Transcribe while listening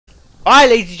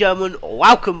Alright, ladies and gentlemen,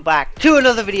 welcome back to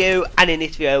another video, and in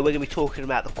this video we're going to be talking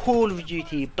about the Call of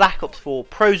Duty Black Ops 4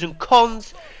 pros and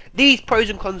cons. These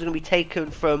pros and cons are going to be taken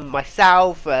from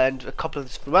myself and a couple of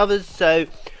from others. So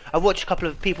I've watched a couple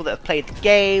of people that have played the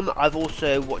game, I've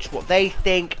also watched what they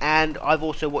think, and I've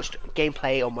also watched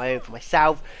gameplay on my own for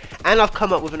myself, and I've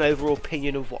come up with an overall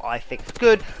opinion of what I think is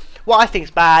good, what I think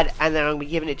is bad, and then I'm going to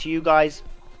be giving it to you guys.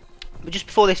 But just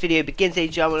before this video begins, ladies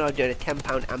and gentlemen, I'm doing a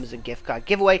 £10 Amazon gift card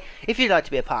giveaway. If you'd like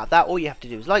to be a part of that, all you have to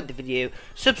do is like the video,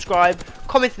 subscribe,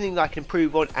 comment something that I can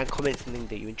improve on, and comment something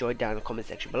that you enjoyed down in the comment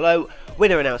section below.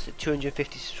 Winner announced at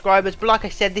 250 subscribers. But like I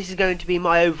said, this is going to be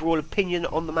my overall opinion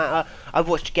on the matter. I've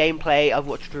watched gameplay, I've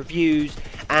watched reviews,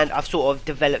 and I've sort of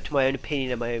developed my own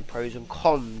opinion and my own pros and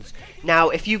cons. Now,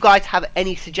 if you guys have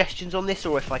any suggestions on this,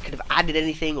 or if I could have added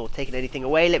anything or taken anything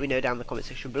away, let me know down in the comment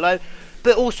section below.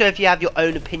 But also, if you have your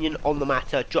own opinion on the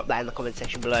matter, drop that in the comment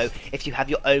section below. If you have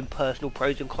your own personal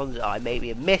pros and cons that I maybe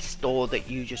have missed, or that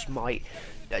you just might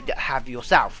have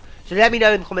yourself. So let me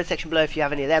know in the comment section below if you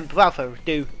have any of them. But without further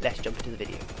ado, let's jump into the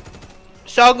video.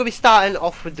 So I'm going to be starting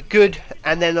off with the good,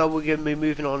 and then we're going to be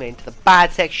moving on into the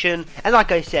bad section. And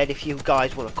like I said, if you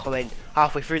guys want to comment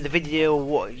halfway through the video on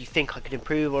what you think I could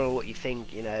improve on, or what you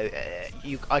think, you know,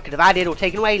 I could have added or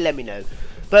taken away, let me know.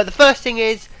 But the first thing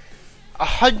is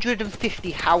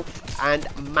 150 health and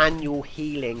manual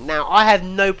healing. Now, I have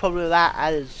no problem with that.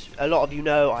 As a lot of you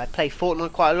know, I play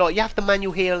Fortnite quite a lot. You have to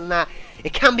manual heal and that.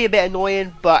 It can be a bit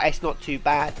annoying, but it's not too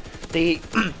bad. The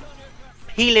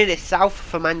healing itself,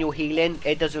 for manual healing,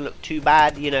 it doesn't look too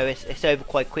bad. You know, it's over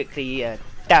quite quickly.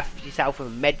 Daff yourself with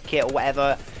a med kit or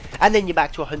whatever, and then you're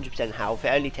back to 100% health. It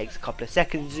only takes a couple of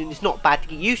seconds, and it's not bad to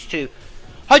get used to.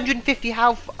 150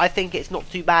 health, I think it's not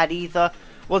too bad either.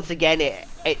 Once again,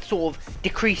 it sort of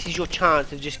decreases your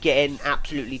chance of just getting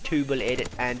absolutely two-bulleted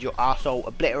and your arsehole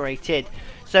obliterated.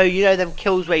 So, you know them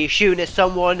kills where you're shooting at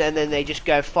someone and then they just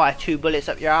go fire 2 bullets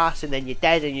up your ass and then you're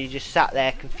dead and you just sat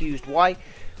there confused why?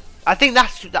 I think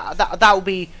that will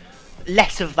be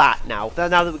less of that now. Now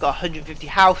that we've got 150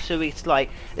 health, so it's like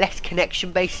less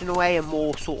connection based in a way and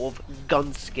more sort of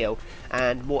gun skill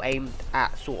and more aimed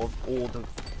at sort of all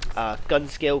the gun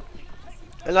skill.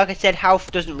 And like I said,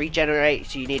 health doesn't regenerate,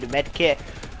 so you need a med kit.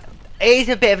 It is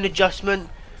a bit of an adjustment,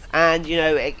 and you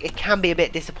know, it can be a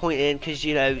bit disappointing because,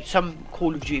 you know, some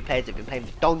Call of Duty players have been playing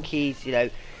for donkeys. You know,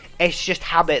 it's just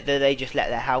habit that they just let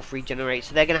their health regenerate,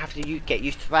 so they're gonna have to get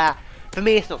used to that. For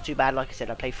me, it's not too bad. Like I said,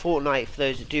 I play Fortnite. For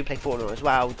those that do play Fortnite as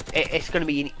well, it's going to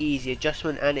be an easy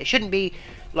adjustment, and it shouldn't be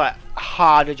like a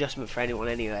hard adjustment for anyone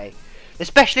anyway. The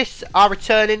specialists are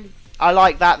returning. I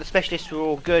like that. The specialists were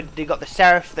all good. They got the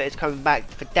Seraph that is coming back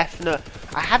for definite.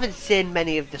 I haven't seen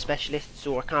many of the specialists,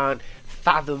 or I can't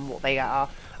fathom what they are.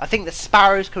 I think the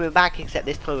Sparrow's coming back, except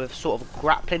this time with sort of a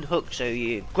grappling hook. So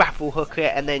you grapple hook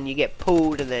it, and then you get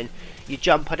pulled, and then you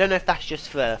jump. I don't know if that's just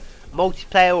for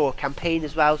multiplayer or campaign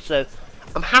as well. So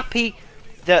I'm happy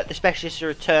that the specialists are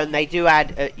returned. They do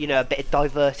add, you know, a bit of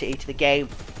diversity to the game.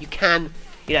 You can,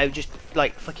 you know, just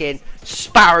like fucking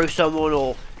Sparrow someone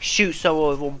or shoot someone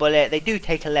with one bullet. They do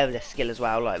take a level of skill as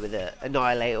well, like with a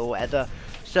Annihilate or whatever.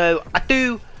 So I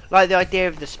do like the idea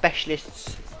of the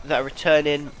specialists that are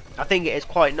returning. I think it is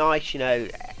quite nice, you know.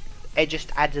 It just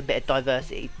adds a bit of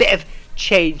diversity, bit of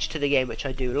change to the game, which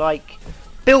I do like.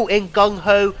 Built-in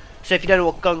gung-ho. So if you don't know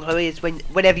what gung-ho is,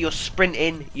 whenever you're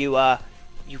sprinting,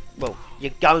 well,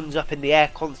 your gun's up in the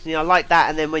air constantly. I like that.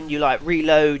 And then when you like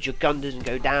reload, your gun doesn't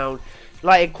go down.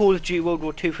 Like in Call of Duty World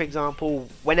War II, for example,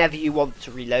 whenever you want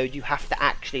to reload, you have to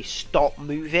actually stop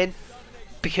moving,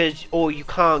 or you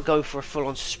can't go for a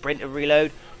full-on sprint and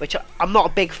reload, which I'm not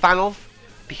a big fan of,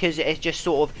 because it just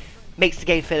sort of makes the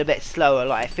game feel a bit slower.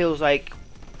 Like, it feels like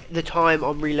the time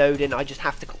I'm reloading, I just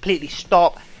have to completely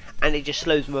stop, and it just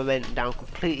slows the momentum down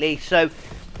completely. So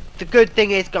the good thing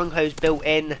is gung-ho's built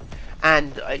in,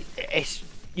 and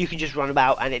you can just run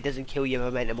about, and it doesn't kill your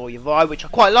momentum or your vibe, which I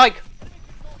quite like.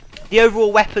 The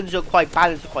overall weapons are quite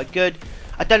balanced, are quite good.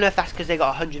 I don't know if that's because they got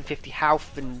 150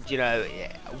 health and, you know,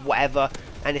 whatever,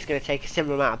 and it's going to take a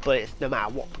similar amount of bullets no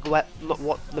matter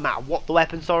what the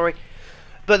weapon, sorry.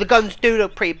 But the guns do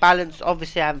look pretty balanced.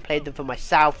 Obviously, I haven't played them for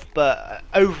myself, but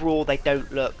overall they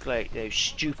don't look like, you know,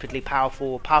 stupidly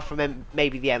powerful. Apart from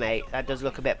maybe the M8, that does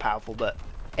look a bit powerful, but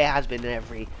it has been in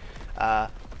every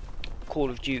Call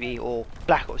of Duty or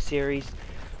Black Ops series.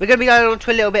 We're going to be going on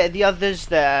to a little bit of the others,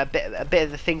 a bit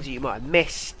of the things that you might have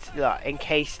missed, like, in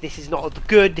case this is not the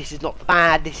good, this is not the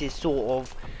bad, this is sort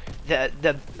of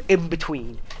the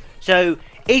in-between. So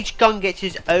each gun gets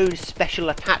its own special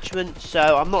attachment,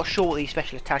 so I'm not sure what these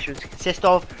special attachments consist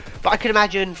of, but I can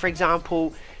imagine, for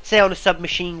example, say on a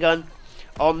submachine gun,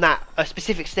 on that a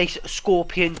specific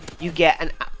scorpion, you get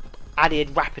an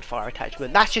added rapid fire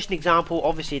attachment. That's just an example.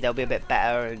 Obviously they'll be a bit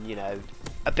better and, you know,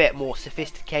 a bit more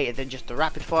sophisticated than just the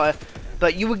rapid fire,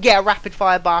 but you would get a rapid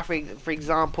fire bar for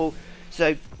example.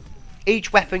 So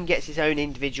each weapon gets its own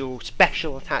individual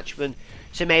special attachment.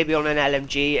 So maybe on an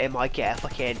LMG it might get a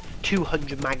fucking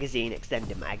 200 magazine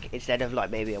extended mag instead of like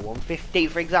maybe a 150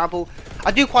 for example.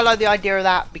 I do quite like the idea of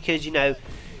that because, you know,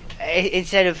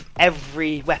 instead of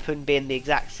every weapon being the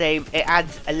exact same, it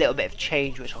adds a little bit of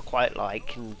change, which I quite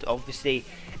like. And obviously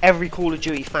every Call of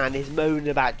Duty fan is moaning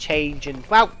about change, and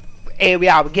well, here we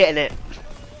are, we're getting it.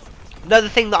 Another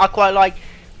thing that I quite like,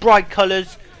 bright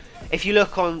colours. If you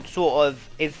look on sort of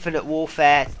Infinite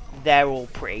Warfare, they're all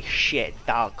pretty shit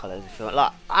dark colours.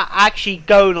 Like, actually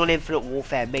going on Infinite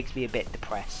Warfare makes me a bit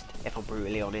depressed, if I'm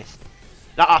brutally honest.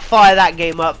 Like, I fire that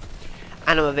game up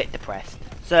and I'm a bit depressed,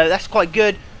 so that's quite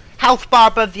good. Health bar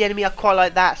above the enemy, I quite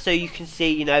like that, so you can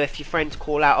see, you know, if your friends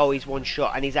call out, oh, he's one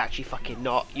shot, and he's actually fucking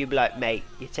not, you'd be like, mate,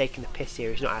 you're taking the piss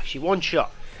here, he's not actually one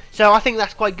shot. So I think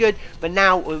that's quite good, but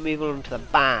now we're moving on to the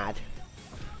bad.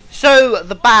 So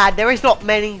the bad, there is not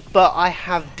many, but I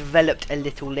have developed a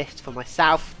little list for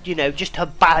myself, you know, just to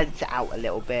balance it out a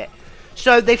little bit.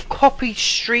 So they've copied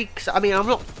streaks. I mean, I'm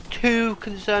not too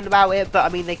concerned about it, but I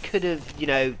mean, they could have, you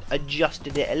know,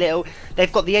 adjusted it a little.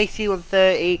 They've got the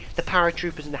AC-130, the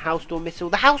paratroopers, and the Hellstorm missile.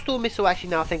 The Hellstorm missile,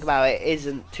 actually, now I think about it,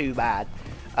 isn't too bad.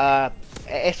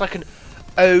 It's like an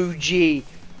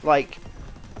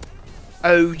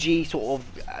OG, sort of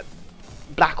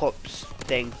Black Ops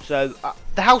thing. So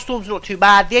the Hellstorm's not too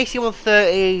bad. The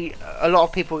AC-130, a lot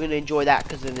of people are going to enjoy that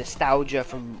because of the nostalgia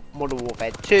from Modern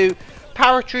Warfare 2.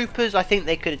 Paratroopers, I think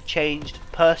they could have changed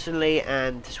personally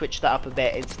and switched that up a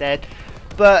bit instead.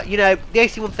 But, you know, the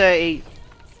AC-130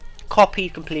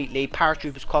 copied completely,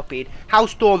 paratroopers copied,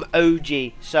 Hellstorm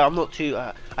OG, so I'm not too,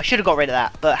 I should have got rid of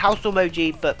that, but Hellstorm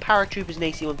OG, but paratroopers and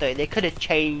AC-130, they could have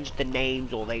changed the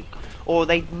names, or they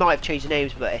might have changed the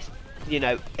names, but it's, you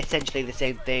know, essentially the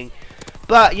same thing.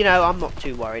 But, you know, I'm not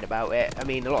too worried about it. I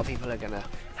mean, a lot of people are going to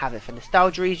have it for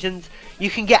nostalgia reasons. You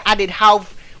can get added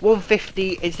health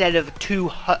 150 instead of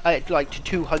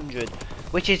 200,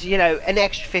 which is, you know, an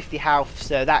extra 50 health,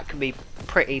 so that can be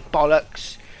pretty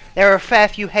bollocks. There are a fair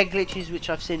few head glitches which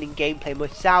I've seen in gameplay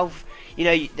myself. You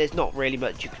know, there's not really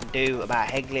much you can do about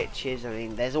head glitches. I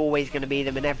mean, there's always going to be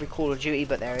them in every Call of Duty,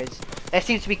 but there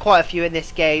seems to be quite a few in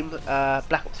this game,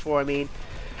 Black Ops 4 I mean.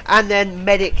 And then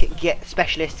medic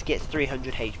specialist gets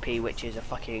 300 HP, which is a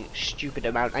fucking stupid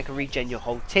amount. I can regen your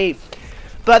whole team.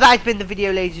 But that has been the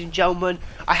video, ladies and gentlemen.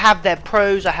 I have their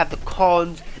pros, I have the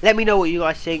cons. Let me know what you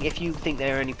guys think, if you think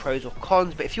there are any pros or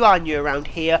cons. But if you are new around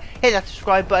here, hit that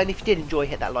subscribe button. If you did enjoy,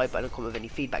 hit that like button and comment with any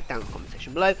feedback down in the comment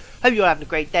section below. Hope you're all having a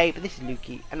great day. But this is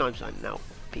LUKEY, and I'm signing out.